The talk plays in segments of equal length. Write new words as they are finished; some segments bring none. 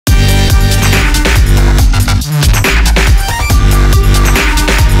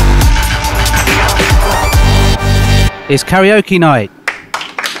It's karaoke night.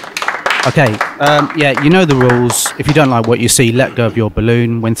 Okay, yeah, you know the rules. If you don't like what you see, let go of your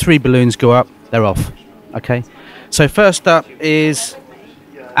balloon. When 3 balloons go up, they're off. Okay? So first up is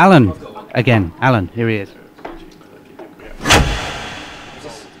Alan. Again, Alan, here he is.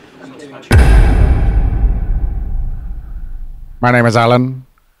 My name is Alan,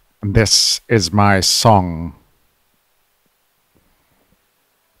 and this is my song.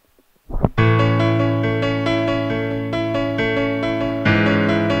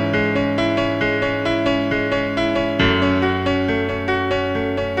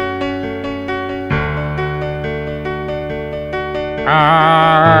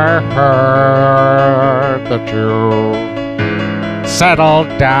 I heard that you settled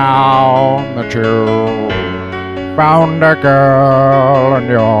down, that you found a girl and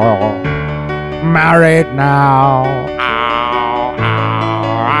you're married now. Ow, ow,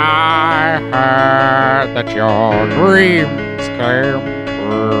 I heard that your dreams came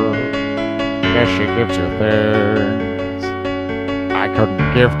true. Yes, she gives you things I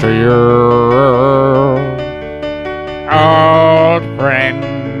couldn't give to you. Old friend,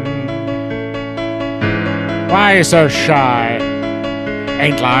 why you so shy?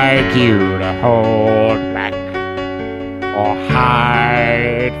 Ain't like you to hold back or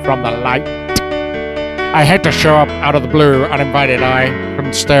hide from the light. I had to show up out of the blue, uninvited. I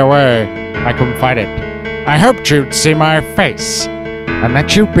couldn't stay away. I couldn't fight it. I hoped you'd see my face and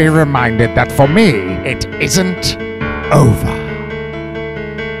that you'd be reminded that for me, it isn't over.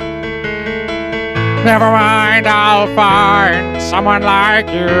 Never mind, I'll find someone like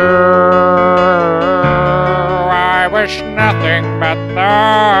you. I wish nothing but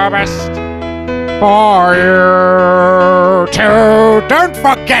the best for you too. Don't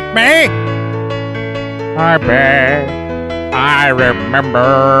forget me. I beg. I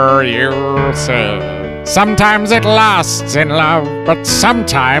remember you said sometimes it lasts in love, but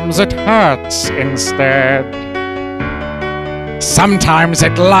sometimes it hurts instead. Sometimes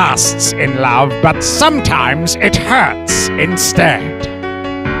it lasts in love, but sometimes it hurts instead.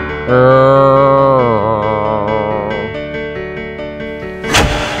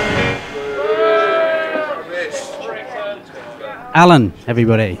 Alan,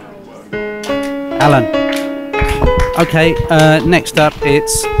 everybody. Alan. Okay, next up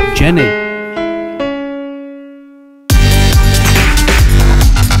it's Jenny.